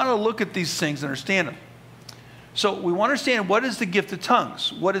we want to look at these things and understand them. So we want to understand what is the gift of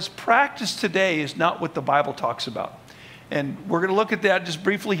tongues. What is practiced today is not what the Bible talks about. And we're going to look at that just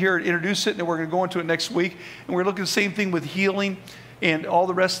briefly here and introduce it, and then we're going to go into it next week. And we're looking at the same thing with healing and all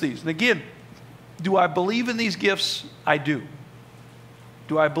the rest of these. And again, do I believe in these gifts? I do.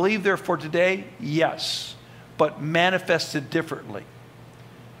 Do I believe they're for today? Yes, but manifested differently.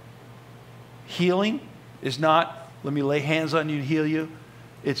 Healing is not, let me lay hands on you and heal you.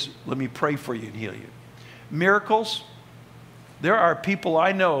 It's, let me pray for you and heal you. Miracles, there are people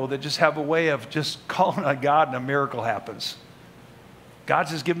I know that just have a way of just calling on God and a miracle happens.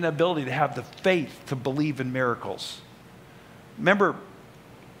 God's just given the ability to have the faith to believe in miracles. Remember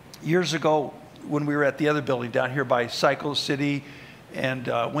years ago when we were at the other building down here by Cycle City and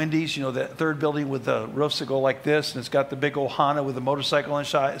Wendy's, you know, that third building with the roofs that go like this, and it's got the big old Honda with the motorcycle on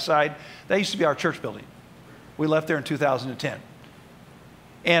the side. That used to be our church building. We left there in 2010.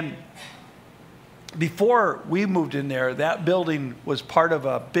 And before we moved in there, that building was part of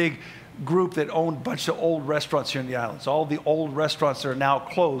a big group that owned a bunch of old restaurants here in the islands. All the old restaurants that are now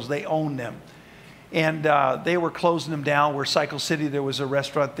closed, they own them. And they were closing them down. Where Cycle City, there was a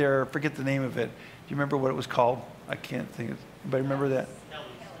restaurant there. I forget the name of it. Do you remember what it was called? I can't think of it. Anybody remember that?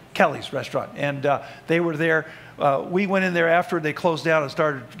 Kelly's restaurant. And they were there. We went in there after they closed down and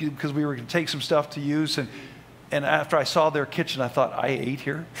started, because we were going to take some stuff to use. And after I saw their kitchen, I thought, I ate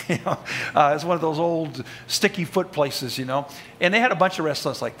here. It's one of those old sticky foot places, you know. And they had a bunch of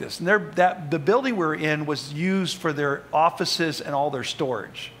restaurants like this. And the building we were in was used for their offices and all their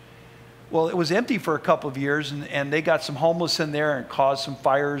storage. Well, it was empty for a couple of years, and they got some homeless in there and caused some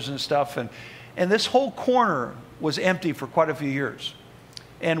fires and stuff. And this whole corner was empty for quite a few years.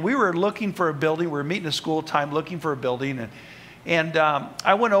 And we were looking for a building. We were meeting at school time looking for a building. And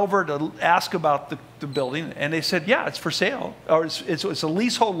I went over to ask about the building, and they said, yeah, it's for sale. Or it's a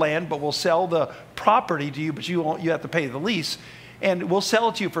leasehold land, but we'll sell the property to you, but you have to pay the lease. And we'll sell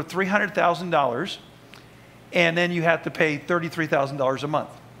it to you for $300,000, and then you have to pay $33,000 a month.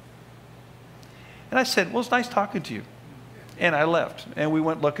 And I said, well, it's nice talking to you. And I left, and we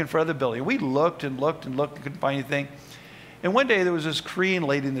went looking for other building. We looked and looked and looked and couldn't find anything. And one day there was this Korean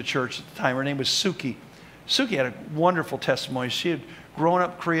lady in the church at the time. Her name was Suki. Suki had a wonderful testimony. She had grown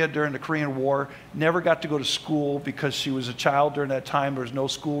up in Korea during the Korean War, never got to go to school because she was a child during that time. There was no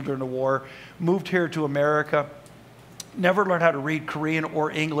school during the war. Moved here to America never learned how to read Korean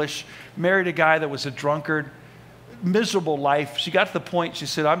or English, married a guy that was a drunkard, miserable life. She got to the point, she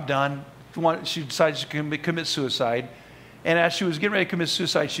said, I'm done. She decided to commit suicide. And as she was getting ready to commit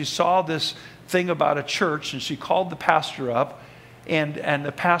suicide, she saw this thing about a church, and she called the pastor up, and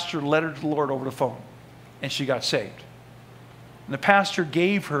the pastor led her to the Lord over the phone, and she got saved. And the pastor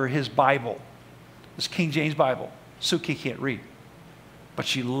gave her his Bible, this King James Bible. Suki can't read, but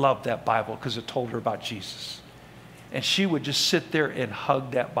she loved that Bible because it told her about Jesus. And she would just sit there and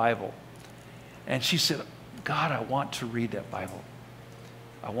hug that Bible. And she said, God, I want to read that Bible.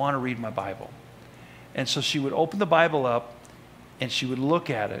 I want to read my Bible. And so she would open the Bible up, and she would look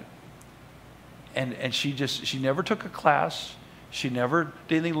at it. And she never took a class. She never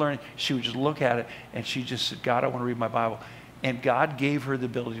did anything learning. She would just look at it, and she just said, God, I want to read my Bible. And God gave her the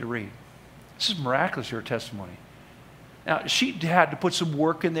ability to read. This is miraculous, her testimony. Now, she had to put some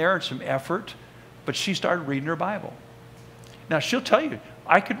work in there and some effort, but she started reading her Bible. Now, she'll tell you,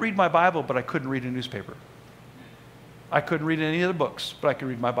 I could read my Bible, but I couldn't read a newspaper. I couldn't read any of the books, but I could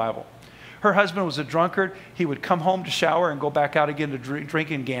read my Bible. Her husband was a drunkard. He would come home to shower and go back out again to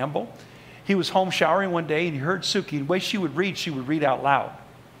drink and gamble. He was home showering one day, and he heard Suki. The way she would read out loud.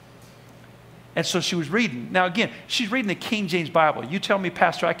 And so she was reading. Now, again, she's reading the King James Bible. You tell me,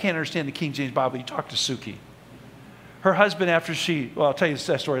 Pastor, I can't understand the King James Bible. You talk to Suki. Her husband, I'll tell you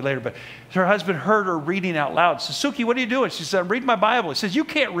that story later, but her husband heard her reading out loud. Says, Suki, what are you doing? She said, I'm reading my Bible. He says, you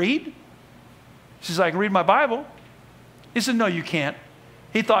can't read? She says, I can read my Bible. He said, no, you can't.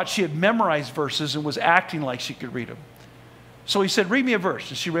 He thought she had memorized verses and was acting like she could read them. So he said, read me a verse.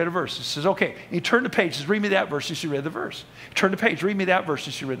 And she read a verse. He says, okay. And he turned the page. He says, read me that verse. And she read the verse. He turned the page. Read me that verse.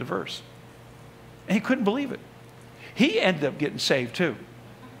 And she read the verse. And he couldn't believe it. He ended up getting saved too.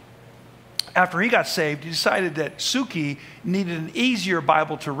 After he got saved, he decided that Suki needed an easier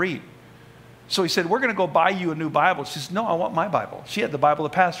Bible to read. So he said, we're going to go buy you a new Bible. She says, no, I want my Bible. She had the Bible the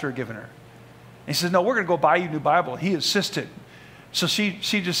pastor had given her. And he says, no, we're going to go buy you a new Bible. He insisted. So she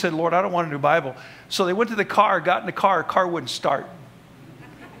just said, Lord, I don't want a new Bible. So they went to the car, got in the car wouldn't start.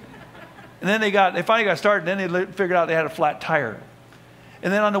 And then they finally got started, and then they figured out they had a flat tire.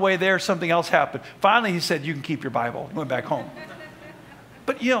 And then on the way there, something else happened. Finally, he said, you can keep your Bible. He went back home.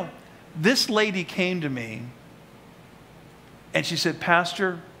 But, you know, this lady came to me, and she said,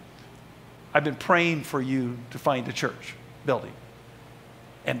 Pastor, I've been praying for you to find a church building.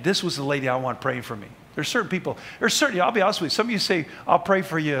 And this was the lady I want praying for me. There's certain people, I'll be honest with you, some of you say, I'll pray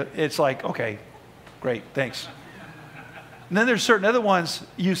for you. It's like, okay, great, thanks. And then there's certain other ones,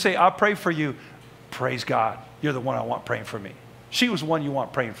 you say, I'll pray for you. Praise God, you're the one I want praying for me. She was one you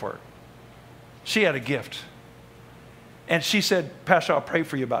want praying for. She had a gift. And she said, Pastor, I'll pray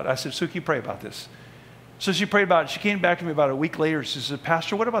for you about it. I said, Suki, pray about this. So she prayed about it. She came back to me about a week later. She said,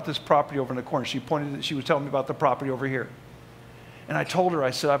 Pastor, what about this property over in the corner? She was telling me about the property over here. And I told her,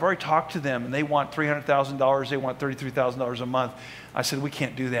 I said, I've already talked to them, and they want $300,000. They want $33,000 a month. I said, we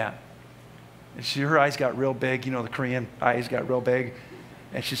can't do that. And her eyes got real big. You know, the Korean eyes got real big.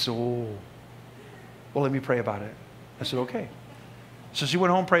 And she said, oh, well, let me pray about it. I said, okay. So she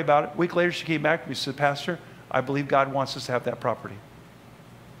went home and prayed about it. A week later, she came back to me and said, Pastor, I believe God wants us to have that property.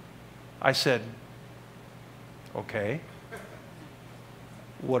 I said, okay.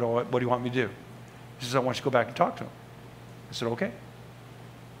 What do you want me to do? She says, I want you to go back and talk to him. I said, okay.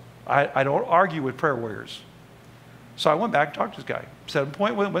 I don't argue with prayer warriors. So I went back and talked to this guy. Set an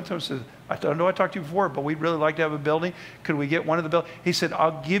appointment, went to him and said, I know I talked to you before, but we'd really like to have a building. Could we get one of the buildings? He said,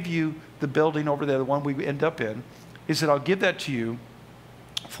 I'll give you the building over there, the one we end up in. He said, I'll give that to you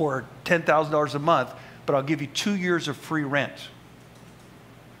for $10,000 a month, but I'll give you 2 years of free rent,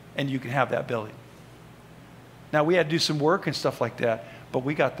 and you can have that building. Now, we had to do some work and stuff like that, but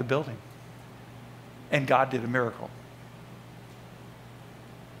we got the building, and God did a miracle.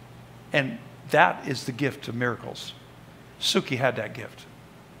 And that is the gift of miracles. Suki had that gift.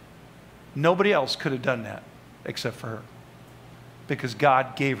 Nobody else could have done that except for her, because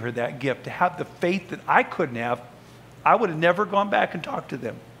God gave her that gift to have the faith that I couldn't have. I would have never gone back and talked to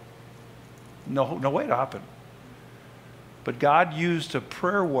them. No way to happen. But God used a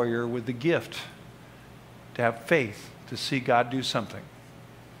prayer warrior with the gift to have faith to see God do something.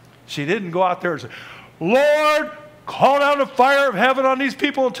 She didn't go out there and say, Lord, call down the fire of heaven on these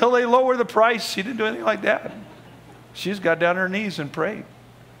people until they lower the price. She didn't do anything like that. She just got down on her knees and prayed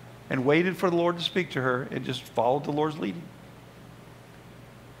and waited for the Lord to speak to her and just followed the Lord's leading.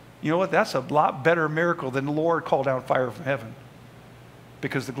 You know what? That's a lot better miracle than the Lord called down fire from heaven,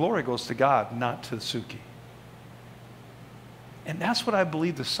 because the glory goes to God, not to Suki. And that's what I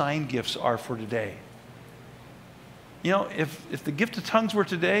believe the sign gifts are for today. You know, if the gift of tongues were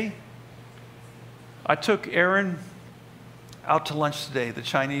today, I took Aaron out to lunch today. The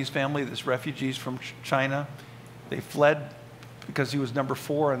Chinese family, this refugees from China, they fled because he was number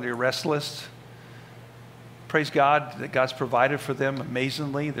 4 on the arrest list. Praise God that God's provided for them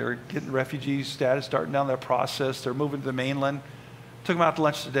amazingly. They're getting refugee status, starting down that process. They're moving to the mainland. Took them out to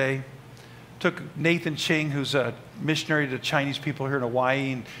lunch today. Took Nathan Ching, who's a missionary to Chinese people here in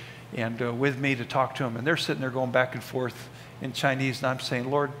Hawaii, and with me to talk to them. And they're sitting there going back and forth in Chinese, and I'm saying,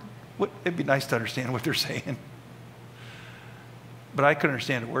 Lord, it'd be nice to understand what they're saying. But I couldn't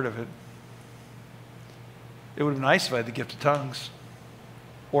understand a word of it. It would have been nice if I had the gift of tongues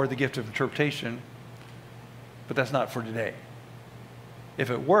or the gift of interpretation, but that's not for today. If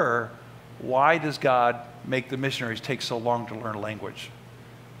it were, why does God make the missionaries take so long to learn a language?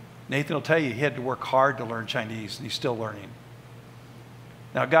 Nathan will tell you he had to work hard to learn Chinese, and he's still learning.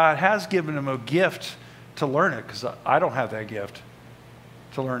 Now, God has given him a gift to learn it, because I don't have that gift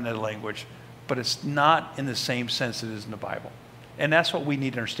to learn that language, but it's not in the same sense it is in the Bible. And that's what we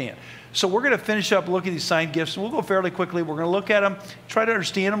need to understand. So we're going to finish up looking at these sign gifts, and we'll go fairly quickly. We're going to look at them, try to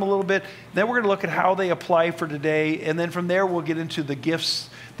understand them a little bit. Then we're going to look at how they apply for today, and then from there we'll get into the gifts,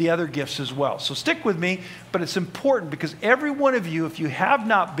 the other gifts as well. So stick with me, but it's important because every one of you, if you have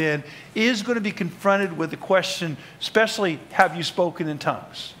not been, is going to be confronted with the question, especially, have you spoken in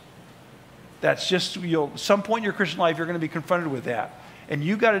tongues? That's just, at some point in your Christian life, you're going to be confronted with that. And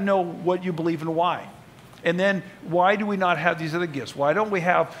you got to know what you believe and why. And then, why do we not have these other gifts? Why don't we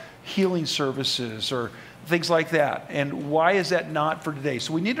have healing services or things like that? And why is that not for today?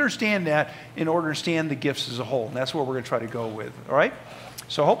 So we need to understand that in order to understand the gifts as a whole. And that's what we're going to try to go with, all right?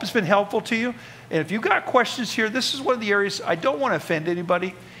 So I hope it's been helpful to you. And if you've got questions here, this is one of the areas I don't want to offend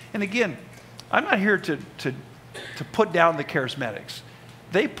anybody. And again, I'm not here to put down the charismatics.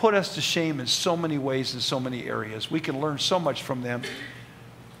 They put us to shame in so many ways, in so many areas. We can learn so much from them.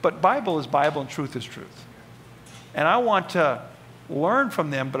 But Bible is Bible and truth is truth. And I want to learn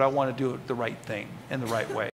from them, but I want to do it the right thing in the right way.